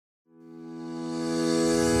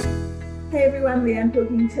everyone, Leanne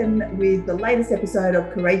Pilkington with the latest episode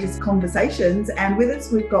of Courageous Conversations, and with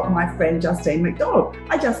us we've got my friend Justine McDonald.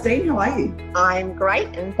 Hi Justine, how are you? I'm great,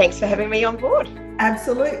 and thanks for having me on board.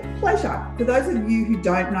 Absolute pleasure. For those of you who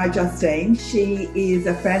don't know Justine, she is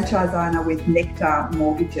a franchise owner with Nectar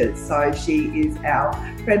Mortgages, so she is our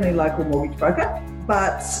friendly local mortgage broker.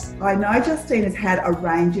 But I know Justine has had a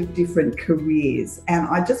range of different careers, and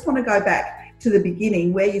I just want to go back to the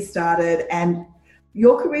beginning where you started, and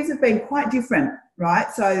your careers have been quite different, right?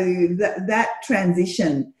 So that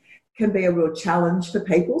transition can be a real challenge for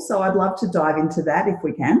people. So I'd love to dive into that if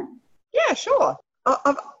we can. Yeah, sure.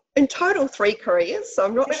 I've in total 3 careers, so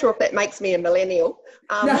I'm not sure if that makes me a millennial.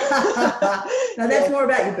 No, that's more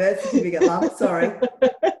about your birth certificate, love. Sorry.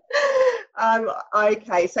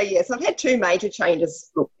 Okay, so yes, I've had 2 major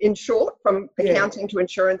changes, in short, from accounting to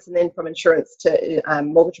insurance, and then from insurance to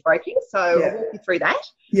mortgage broking. So I'll walk you through that.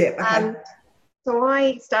 Yeah, okay. So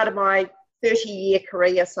I started my 30-year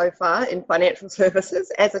career so far in financial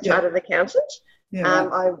services as a chartered accountant.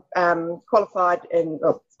 I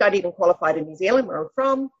studied and qualified in New Zealand, where I'm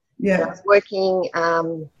from. And I was working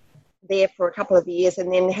there for a couple of years,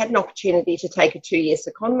 and then had an opportunity to take a 2-year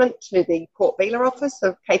secondment to the Port Vila office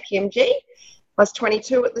of KPMG. I was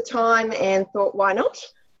 22 at the time and thought, why not?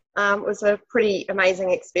 It was a pretty amazing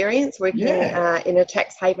experience working in a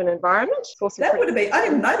tax haven environment. That would have been, I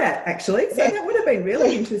didn't know that actually, so that would have been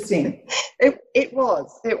really interesting. It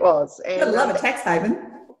was. And I love a tax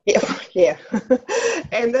haven. Yeah.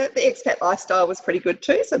 And the expat lifestyle was pretty good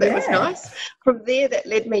too, so that was nice. From there, that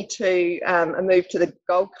led me to a move to the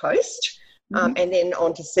Gold Coast. And then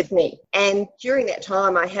on to Sydney. And during that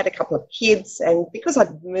time, I had a couple of kids, and because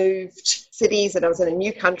I'd moved cities and I was in a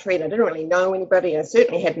new country and I didn't really know anybody, and I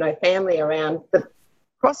certainly had no family around, the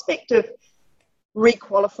prospect of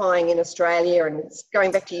requalifying in Australia and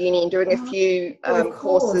going back to uni and doing a few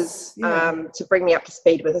courses to bring me up to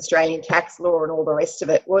speed with Australian tax law and all the rest of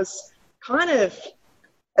it was kind of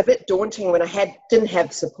a bit daunting when I didn't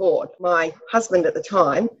have support. My husband at the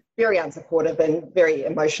time, very unsupportive and very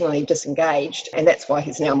emotionally disengaged, and that's why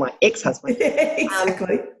he's now my ex-husband.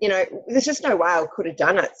 Exactly. There's just no way I could have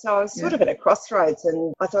done it. So I was sort of at a crossroads,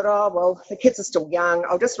 and I thought, oh, well, the kids are still young.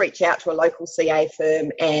 I'll just reach out to a local CA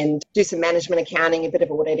firm and do some management accounting, a bit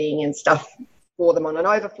of auditing and stuff for them on an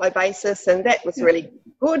overflow basis, and that was really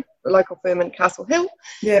good, a local firm in Castle Hill.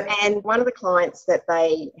 And one of the clients that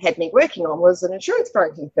they had me working on was an insurance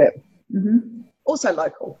broking firm, also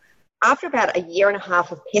local. After about a year and a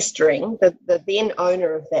half of pestering, the then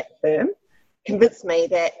owner of that firm convinced me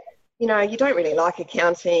that, you don't really like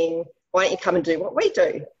accounting. Why don't you come and do what we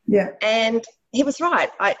do? And he was right.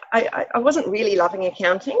 I wasn't really loving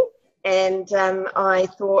accounting, and I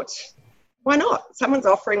thought, why not? Someone's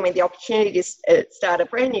offering me the opportunity to start a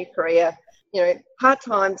brand new career,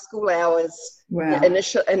 part-time, school hours.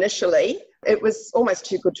 Initially. It was almost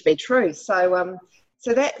too good to be true.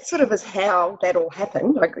 So that sort of is how that all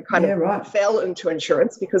happened. I kind of fell into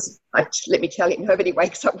insurance because, let me tell you, nobody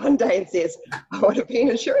wakes up one day and says, I want to be an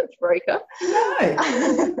insurance broker.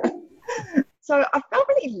 No. So I felt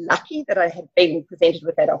really lucky that I had been presented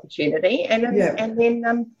with that opportunity. And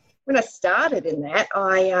then when I started in that,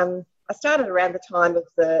 I started around the time of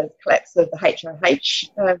the collapse of the HOH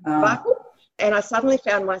debacle, and I suddenly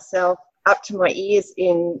found myself up to my ears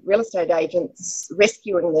in real estate agents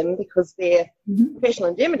rescuing them because their professional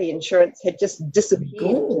indemnity insurance had just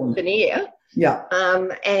disappeared into thin air.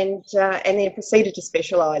 And then proceeded to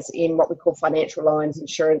specialise in what we call financial lines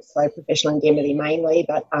insurance, so professional indemnity mainly,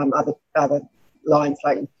 but other lines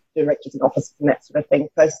like directors and officers and that sort of thing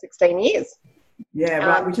for 16 years.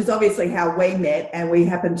 Which is obviously how we met, and we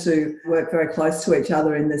happen to work very close to each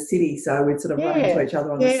other in the city, so we'd sort of run into each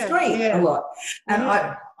other on the street a lot. And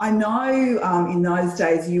I know in those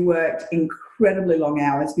days you worked incredibly long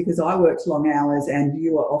hours because I worked long hours and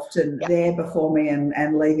you were often there before me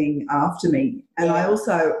and leaving after me. And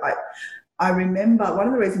I remember one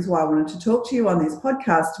of the reasons why I wanted to talk to you on this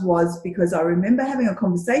podcast was because I remember having a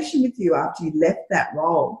conversation with you after you left that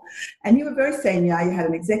role. And you were very senior, you had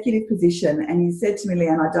an executive position, and you said to me,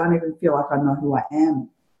 Leanne, I don't even feel like I know who I am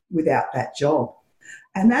without that job.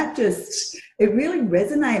 And that it really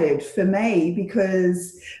resonated for me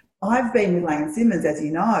because I've been with Lang & Simmons, as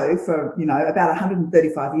you know, for, about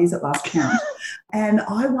 135 years at last count. And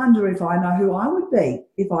I wonder if I know who I would be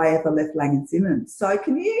if I ever left Lang & Simmons. So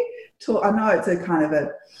can you talk? I know it's a kind of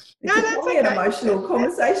probably an emotional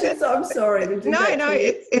conversation, so I'm sorry to do that. No,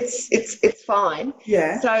 it's fine.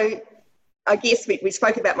 So I guess we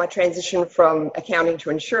spoke about my transition from accounting to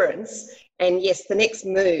insurance. And yes, the next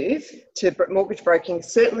move to mortgage broking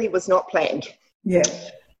certainly was not planned.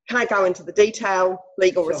 Can't go into the detail,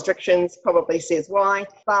 legal restrictions probably says why.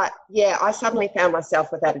 But yeah, I suddenly found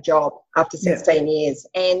myself without a job after 16 years.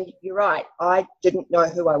 And you're right, I didn't know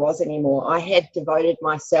who I was anymore. I had devoted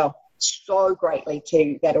myself so greatly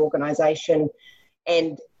to that organisation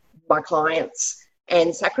and my clients,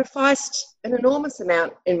 and sacrificed an enormous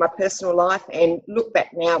amount in my personal life, and look back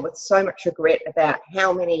now with so much regret about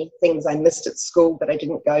how many things I missed at school that I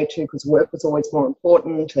didn't go to because work was always more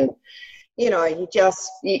important. And you know, you just,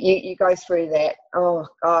 you go through that, oh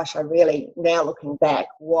gosh, I really, now looking back,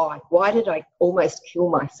 why did I almost kill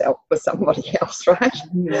myself for somebody else, right?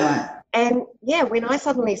 Yeah. And yeah, when I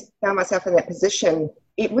suddenly found myself in that position,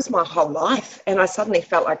 it was my whole life. And I suddenly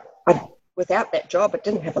felt like without that job, I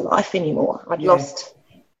didn't have a life anymore. I'd lost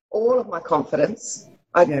all of my confidence.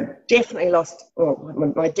 I definitely lost,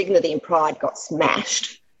 my dignity and pride got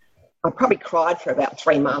smashed. I probably cried for about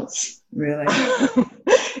 3 months. Really?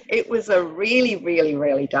 It was a really, really,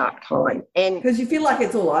 really dark time. And because you feel like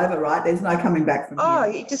it's all over, right? There's no coming back from here.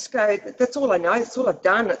 You just go, that's all I know. That's all I've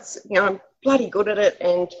done. It's, you know, I'm bloody good at it.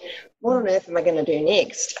 And what on earth am I going to do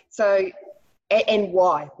next? So, and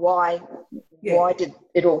why? Why did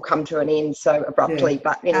it all come to an end so abruptly?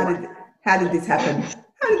 But anyway. How did this happen?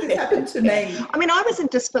 How did this happen to me? I mean, I was in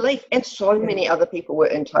disbelief, and so many other people were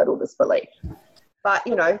in total disbelief. But,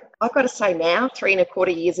 you know, I've got to say now,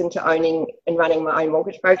 3.25 years into owning and running my own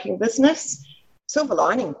mortgage broking business, silver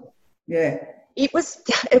lining. Yeah. It was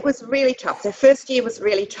really tough. The first year was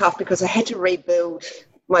really tough because I had to rebuild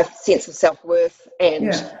my sense of self-worth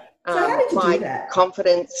and so how did you my do that?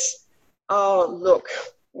 confidence. Oh, look,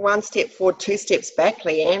 1 step forward, 2 steps back,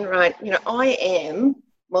 Leanne, right? You know, I am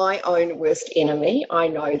my own worst enemy. I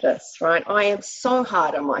know this, right? I am so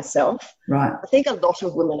hard on myself. Right. I think a lot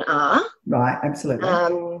of women are. Right, absolutely.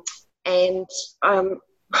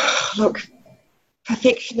 Look,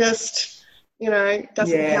 perfectionist, you know,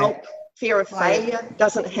 doesn't help. Fear of failure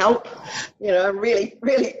doesn't help. You know, really,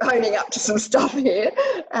 really owning up to some stuff here.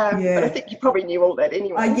 But I think you probably knew all that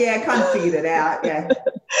anyway. I kind of figured it out, yeah.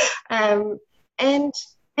 And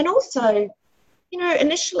also, you know,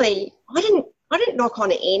 initially I didn't knock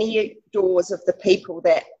on any doors of the people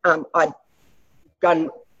that I'd done,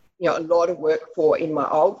 you know, a lot of work for in my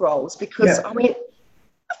old roles because I went,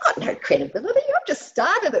 I've got no credibility. I've just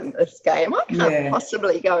started in this game. I can't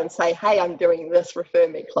possibly go and say, hey, I'm doing this, refer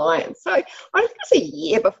me clients. So I think it was a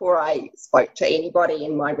year before I spoke to anybody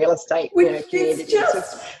in my real estate community. It's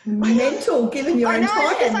just mental, given your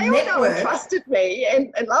entire network. All know and trusted me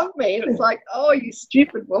and loved me. And it's like, oh, you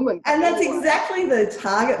stupid woman. And that's exactly the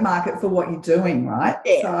target market for what you're doing, right?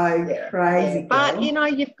 Crazy. Yeah. But, you know,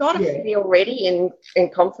 you've got to feel ready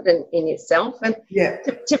and confident in yourself. And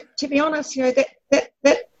to be honest, you know,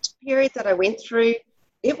 that period that I went through,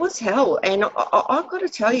 it was hell. And I've got to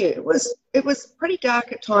tell you, it was pretty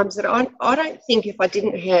dark at times that I don't think if I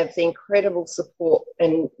didn't have the incredible support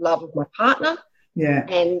and love of my partner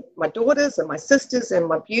and my daughters and my sisters and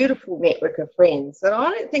my beautiful network of friends, that I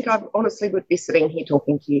don't think I honestly would be sitting here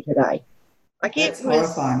talking to you today. Like, it's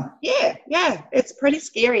horrifying. Yeah. It's pretty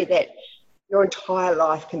scary that your entire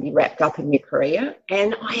life can be wrapped up in your career.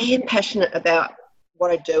 And I am passionate about what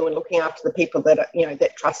I do and looking after the people that, you know,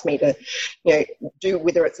 that trust me to, you know, do,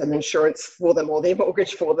 whether it's an insurance for them or their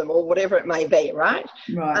mortgage for them or whatever it may be, right?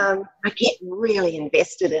 I get really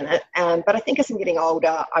invested in it. But I think as I'm getting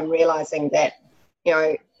older, I'm realising that, you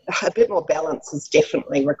know, a bit more balance is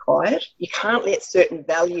definitely required. You can't let certain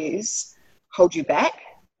values hold you back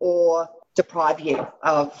or deprive you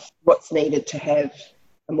of what's needed to have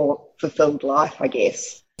a more fulfilled life, I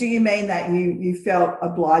guess. Do you mean that you felt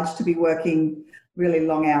obliged to be working really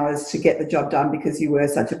long hours to get the job done because you were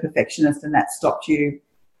such a perfectionist and that stopped you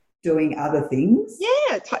doing other things?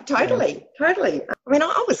 Yeah, totally. I mean,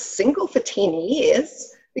 I was single for 10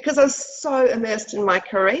 years because I was so immersed in my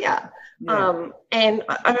career. And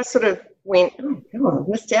I sort of went, oh, God,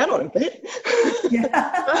 I missed out on a bit.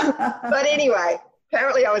 But anyway,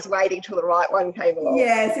 apparently I was waiting till the right one came along.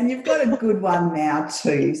 Yes, and you've got a good one now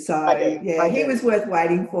too. So, he was worth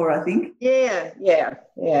waiting for, I think. Yeah,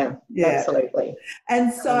 absolutely.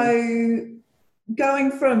 And so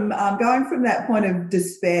going from that point of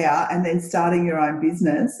despair and then starting your own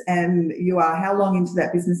business, and you are how long into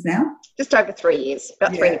that business now? Just over 3 years,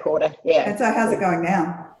 about 3.25, And so how's it going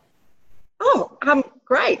now? Oh,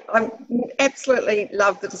 great. I absolutely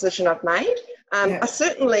love the decision I've made. I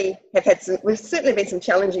certainly have we've certainly been some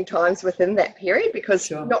challenging times within that period because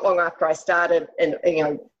not long after I started, and you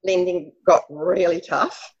know, lending got really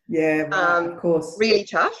tough. Of course. Really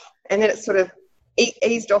tough. And then it sort of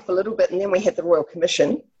eased off a little bit, and then we had the Royal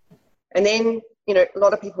Commission. And then, you know, a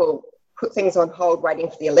lot of people put things on hold waiting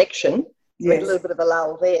for the election. we had a little bit of a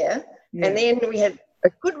lull there. Yeah. And then we had a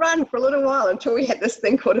good run for a little while until we had this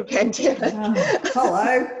thing called a pandemic.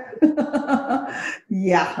 Hello.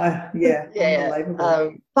 Yeah,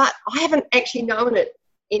 unbelievable. But I haven't actually known it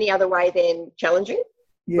any other way than challenging.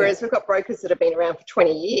 Yeah. Whereas we've got brokers that have been around for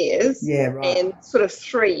 20 years. Yeah, right. And sort of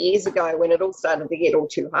 3 years ago, when it all started to get all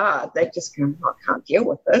too hard, they just go, I can't deal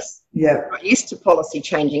with this. Yeah. I'm not used to policy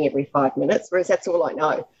changing every 5 minutes, whereas that's all I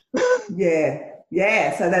know.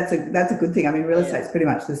 Yeah, so that's a good thing. I mean, real estate's pretty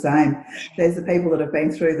much the same. There's the people that have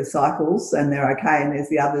been through the cycles and they're okay, and there's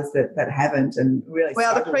the others that haven't and really.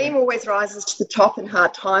 Well, the cream always rises to the top in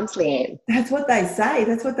hard times, Leanne. That's what they say.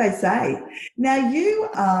 Now, you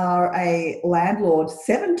are a landlord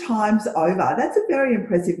 7 times over. That's a very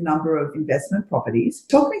impressive number of investment properties.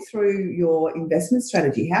 Talk me through your investment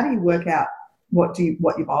strategy. How do you work out what you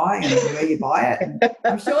buy and where you buy it? And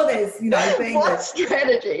I'm sure there's,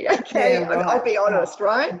 strategy? Okay, yeah, right. I'll be honest,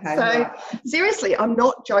 right? Okay, seriously, I'm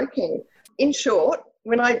not joking. In short,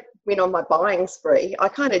 when I went on my buying spree, I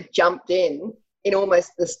kind of jumped in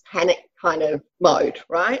almost this panic kind of mode,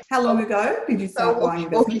 right? How long ago did you start buying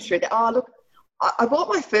investments? Walk you through that. Oh, look, I bought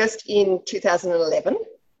my first in 2011.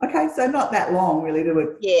 Okay, so not that long really to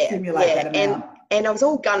accumulate that amount. And I was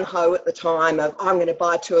all gung-ho at the time of, I'm going to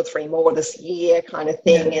buy 2 or 3 more this year kind of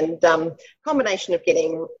thing. Yeah. And combination of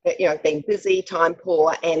getting, being busy, time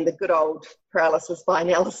poor, and the good old paralysis by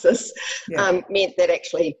analysis meant that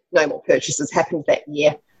actually no more purchases happened that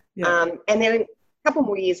year. Yeah. And then a couple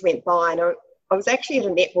more years went by, and I was actually at a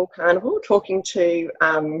netball carnival talking to,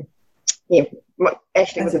 Ashley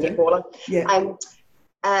was a netballer. Yeah.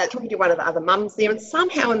 Talking to one of the other mums there, and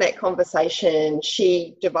somehow in that conversation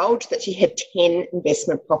she divulged that she had 10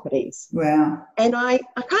 investment properties. Wow. And I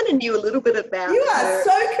kind of knew a little bit about You are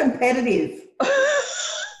so competitive.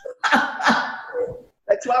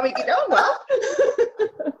 That's why we get on well.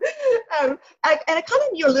 And I kind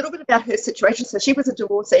of knew a little bit about her situation. So she was a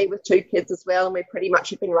divorcee with 2 kids as well, and we pretty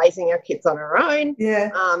much had been raising our kids on our own.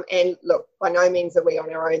 Yeah. And look, by no means are we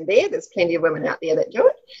on our own there. There's plenty of women out there that do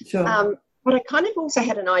it. Sure. But I kind of also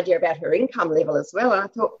had an idea about her income level as well. And I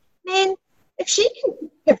thought, man, if she can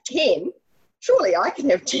have 10, surely I can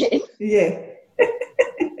have 10. Yeah.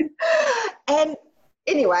 And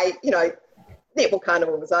anyway, netball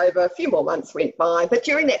carnival was over. A few more months went by. But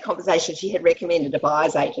during that conversation, she had recommended a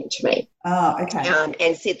buyer's agent to me. Oh, okay.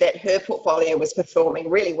 And said that her portfolio was performing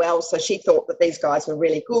really well. So she thought that these guys were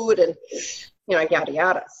really good and, yada,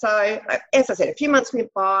 yada. So as I said, a few months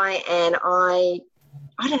went by and I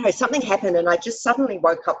don't know, something happened and I just suddenly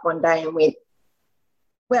woke up one day and went,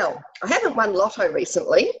 well, I haven't won lotto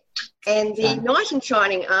recently, and the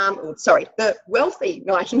the wealthy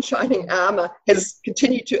knight in shining armour has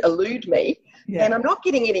continued to elude me, and I'm not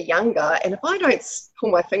getting any younger, and if I don't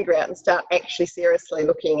pull my finger out and start actually seriously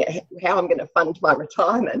looking at how I'm going to fund my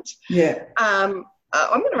retirement, I'm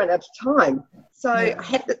going to run out of time. So I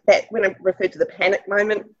had that when I referred to the panic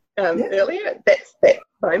moment earlier, that's that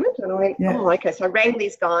moment, and I went, okay. So I rang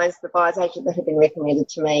these guys, the buyer's agent that had been recommended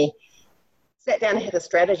to me, sat down and had a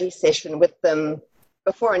strategy session with them.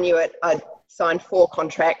 Before I knew it, I'd signed 4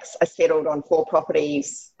 contracts. I settled on 4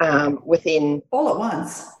 properties within... All at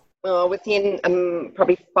once? Within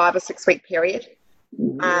probably 5 or 6 week period.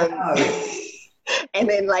 Wow. And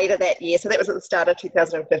then later that year, so that was at the start of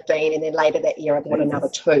 2015, and then later that year I bought another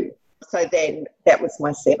 2. So then that was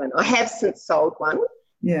my 7. I have since sold 1.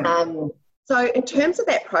 Yeah. So in terms of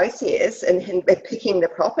that process and picking the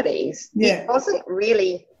properties, it wasn't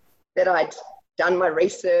really that I'd done my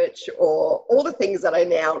research or all the things that I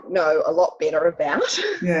now know a lot better about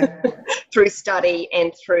through study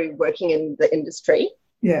and through working in the industry.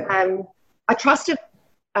 Yeah. I trusted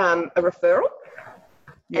a referral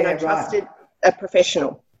and I trusted a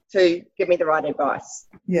professional to give me the right advice.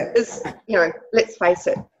 Yeah. Because, let's face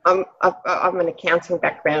it, I'm an accounting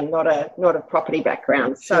background, not a property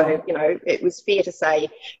background. So, it was fair to say,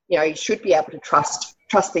 you should be able to trust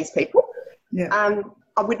these people. Yeah.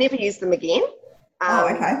 I would never use them again.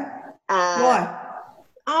 Okay. Why?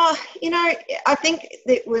 I think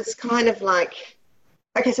it was kind of like,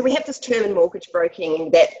 okay, so we have this term in mortgage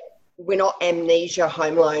broking that we're not amnesia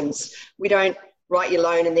home loans. We don't write your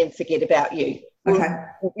loan and then forget about you. Okay.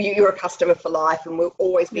 You're a customer for life, and we'll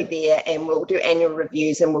always be there, and we'll do annual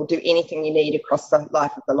reviews, and we'll do anything you need across the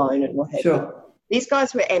life of the loan and what have you. These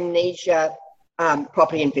guys were amnesia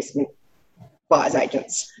property investment buyer's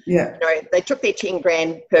agents. Yeah. They took their 10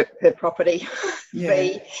 grand per property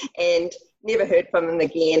fee and never heard from them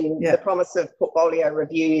again. The promise of portfolio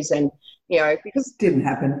reviews and, because... It didn't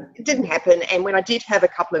happen. And when I did have a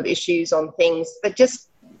couple of issues on things, they just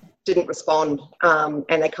didn't respond. And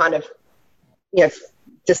they kind of,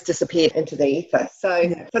 just disappeared into the ether. So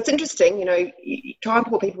it's interesting, you know, trial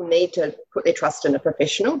people need to put their trust in a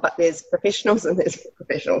professional, but there's professionals and there's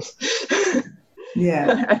professionals.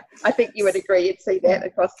 Yeah. I think you would agree. You'd see that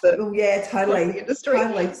across the, totally. Across the industry.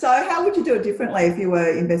 Totally. So how would you do it differently if you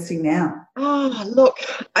were investing now? Oh, look,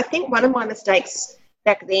 I think one of my mistakes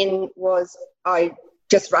back then was I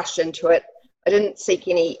just rushed into it. I didn't seek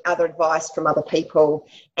any other advice from other people,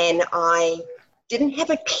 and I didn't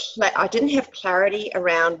have clarity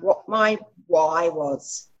around what my why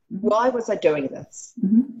was. Mm-hmm. Why was I doing this?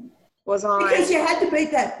 Mm-hmm. Because you had to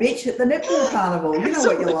beat that bitch at the netball carnival. You know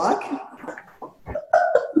what you're like.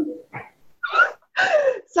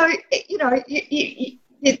 So, you know,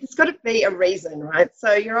 it's got to be a reason, right?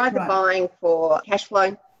 So you're either buying for cash flow,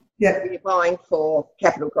 or you're buying for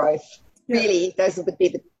capital growth. Yeah. Really, those would be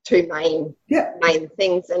the two main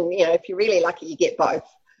things. And, you know, if you're really lucky, you get both.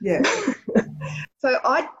 Yeah. So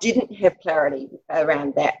I didn't have clarity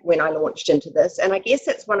around that when I launched into this. And I guess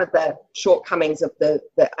it's one of the shortcomings of the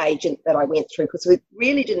agent that I went through, because we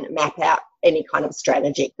really didn't map out any kind of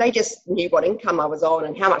strategy. They just knew what income I was on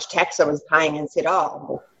and how much tax I was paying and said, oh,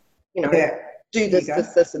 well, you know, do this,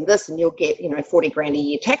 and this, and you'll get, you know, 40 grand a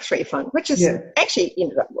year tax refund, which is actually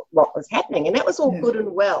ended up what was happening. And that was all good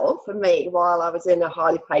and well for me while I was in a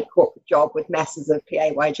highly paid corporate job with masses of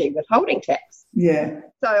PAYG withholding tax. Yeah.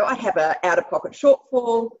 So I'd have an out-of-pocket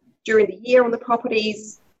shortfall during the year on the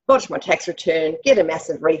properties, lodge my tax return, get a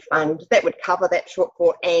massive refund that would cover that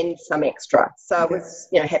shortfall and some extra. So it was,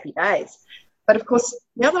 you know, happy days. But of course,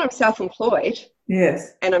 now that I'm self-employed,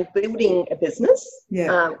 and I'm building a business,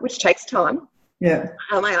 which takes time. Yeah,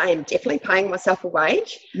 I am definitely paying myself a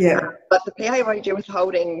wage. Yeah, but the PAYG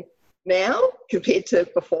withholding now compared to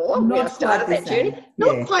before when I started that journey,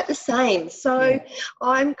 not quite the same. So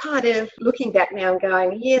I'm kind of looking back now and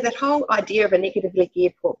going, that whole idea of a negatively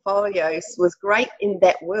geared portfolio was great in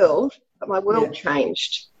that world, but my world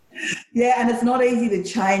changed. Yeah, and it's not easy to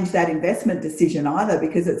change that investment decision either,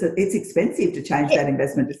 because it's expensive to change that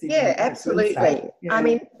investment decision. Yeah, absolutely. I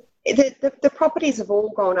mean, the properties have all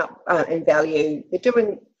gone up in value. They're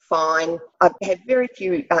doing fine. I've had very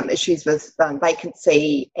few issues with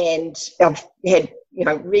vacancy, and I've had, you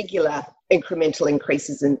know, regular incremental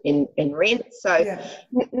increases in rent. So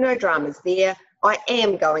no dramas there. I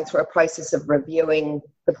am going through a process of reviewing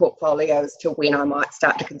the portfolio as to when I might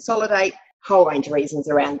start to consolidate. Whole range of reasons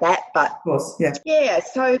around that, but of course,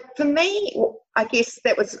 so for me, I guess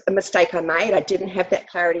that was a mistake I made. I didn't have that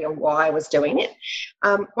clarity on why I was doing it.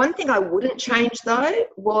 One thing I wouldn't change though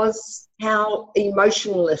was how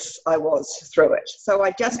emotionless I was through it. So I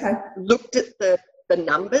just looked at the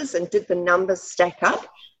numbers, and did the numbers stack up?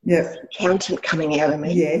 Yeah. Accountant coming out of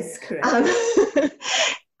me. Yes, correct.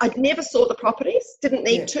 I never saw the properties, didn't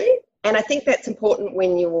need to, and I think that's important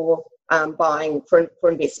when you're buying for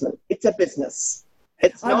investment. It's a business. I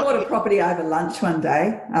bought a property over lunch one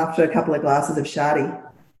day after a couple of glasses of Shardy.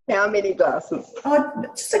 How many glasses? Oh,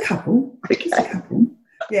 just a couple. Okay. Just a couple.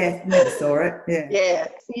 Yeah, never saw it. Yeah,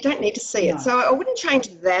 you don't need to see it. So I wouldn't change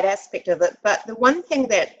that aspect of it. But the one thing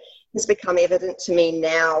that has become evident to me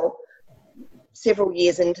now, several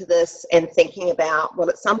years into this, and thinking about, well,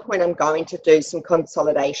 at some point I'm going to do some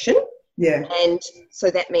consolidation. Yeah. And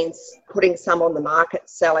so that means putting some on the market,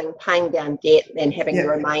 selling, paying down debt, and having the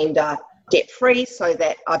remainder debt-free, so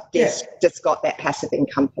that I've just got that passive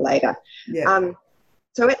income for later. Yeah.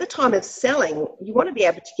 So at the time of selling, you want to be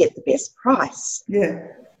able to get the best price. Yeah.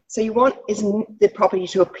 So you want the property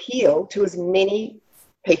to appeal to as many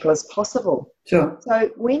people as possible. Sure.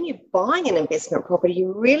 So when you're buying an investment property,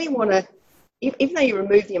 you really want to, even though you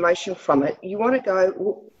remove the emotion from it, you want to go,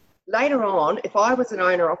 well, later on, if I was an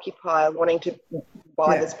owner-occupier wanting to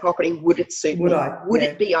buy this property, would it suit me? Would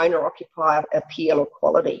it be owner-occupier appeal or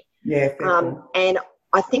quality? Yeah. And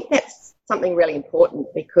I think that's something really important,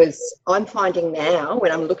 because I'm finding now,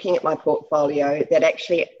 when I'm looking at my portfolio, that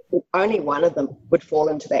actually only one of them would fall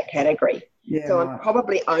into that category. Yeah, so I'm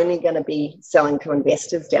probably only going to be selling to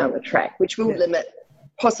investors down the track, which will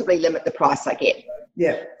possibly limit the price I get.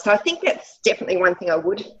 Yeah. So I think that's definitely one thing I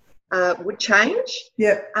would change.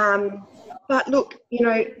 Yeah. But look, you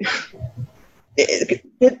know,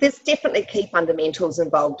 there's definitely key fundamentals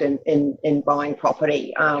involved in buying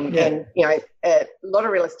property. And, you know, a lot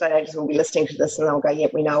of real estate agents will be listening to this and they'll go,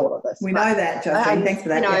 we know all of this. We know that, Justine. Thanks for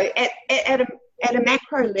that. You know, at a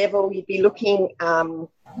macro level, you'd be looking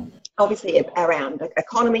obviously around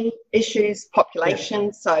economy issues,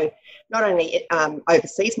 population. So not only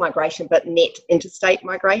overseas migration, but net interstate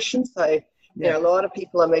migration. So You know, a lot of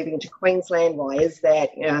people are moving to Queensland. Why is that?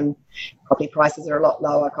 Property prices are a lot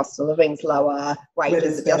lower, cost of living's lower,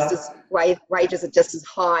 wages are just as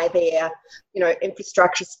high there. You know,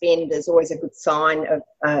 infrastructure spend is always a good sign of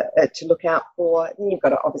to look out for. And you've got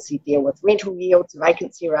to obviously deal with rental yields,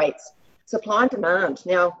 vacancy rates, supply and demand.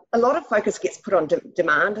 Now, a lot of focus gets put on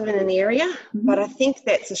demand in an area, but I think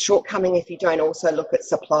that's a shortcoming if you don't also look at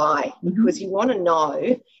supply, because you want to know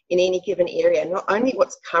in any given area not only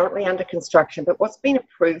what's currently under construction, but what's been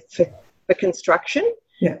approved for construction.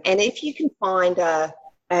 Yeah. And if you can find a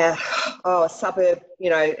suburb, you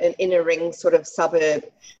know, an inner ring sort of suburb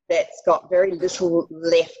that's got very little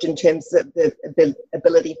left in terms of the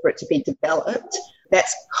ability for it to be developed,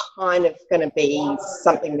 that's kind of going to be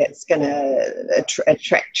something that's going to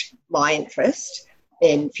attract my interest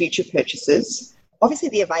in future purchases. Obviously,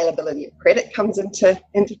 the availability of credit comes into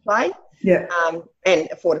play. Yeah. And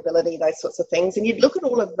affordability, those sorts of things. And you'd look at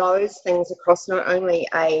all of those things across not only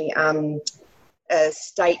a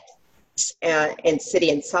state and city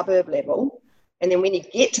and suburb level, and then when you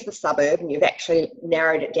get to the suburb and you've actually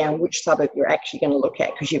narrowed it down which suburb you're actually going to look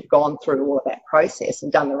at because you've gone through all of that process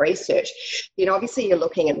and done the research, then obviously you're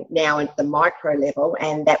looking now at the micro level,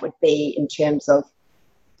 and that would be in terms of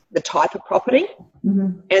the type of property.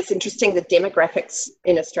 And it's interesting, the demographics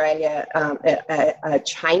in Australia are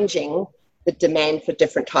changing the demand for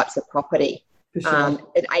different types of property. Sure.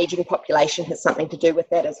 An ageing population has something to do with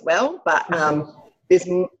that as well, but there's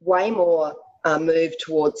way more move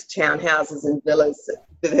towards townhouses and villas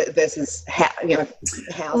versus houses.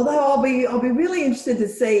 Although I'll be really interested to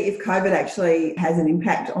see if COVID actually has an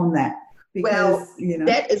impact on that. Because,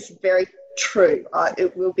 that is very true.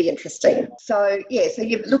 It will be interesting. So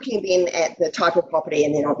you're looking then at the type of property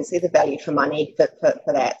and then obviously the value for money for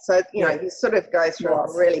that. So, you sort of go through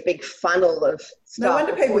a really big funnel of stuff. No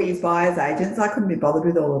wonder people use buyer's agents. I couldn't be bothered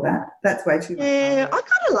with all of that. That's way too much. Yeah, I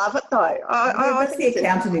kind of love it though. I think the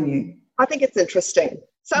accountant in you. I think it's interesting.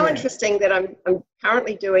 So interesting that I'm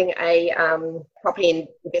currently doing a property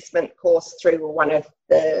investment course through one of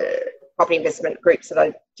the property investment groups that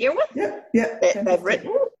I deal with. That they've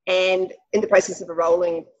written, and in the process of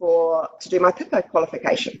enrolling to do my PIPA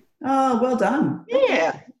qualification. Oh, well done.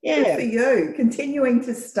 Yeah. Good for you. Continuing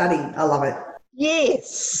to study. I love it.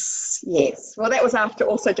 Yes. Well, that was after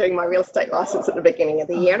also doing my real estate license at the beginning of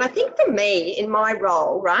the year. And I think for me, in my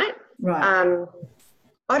role, right.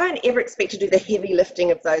 I don't ever expect to do the heavy lifting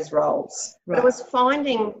of those roles. Right. But I was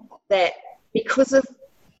finding that because of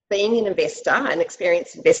being an investor, an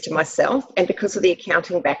experienced investor myself, and because of the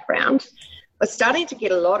accounting background, I was starting to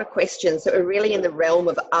get a lot of questions that were really in the realm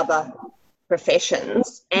of other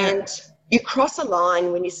professions. And you cross a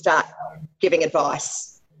line when you start giving advice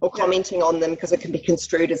or commenting on them because it can be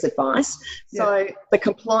construed as advice. So the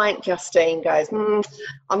compliant Justine goes,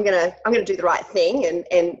 I'm gonna do the right thing,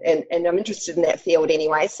 and I'm interested in that field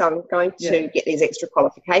anyway, so I'm going to get these extra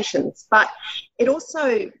qualifications. But it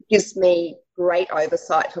also gives me great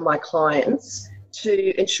oversight for my clients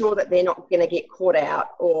to ensure that they're not going to get caught out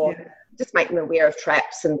or just make them aware of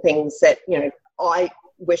traps and things that I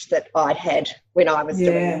wish that I'd had when I was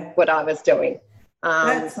doing what I was doing.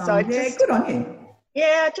 Good on you.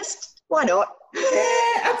 Yeah, just why not?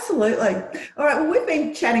 Yeah, absolutely. All right, well, we've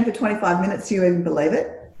been chatting for 25 minutes. Do you even believe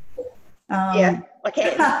it? Yeah, I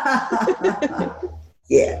can.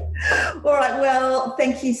 Yeah. All right, well,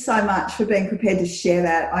 thank you so much for being prepared to share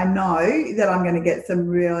that. I know that I'm going to get some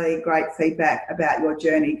really great feedback about your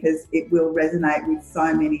journey because it will resonate with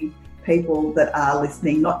so many people that are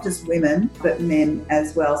listening, not just women, but men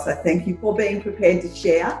as well. So thank you for being prepared to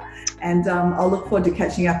share. And I'll look forward to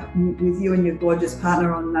catching up with you and your gorgeous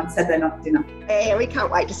partner on Saturday night for dinner. Yeah, we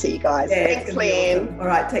can't wait to see you guys. Thanks, Leanne. Awesome. All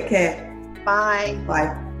right, take care. Bye.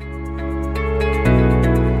 Bye.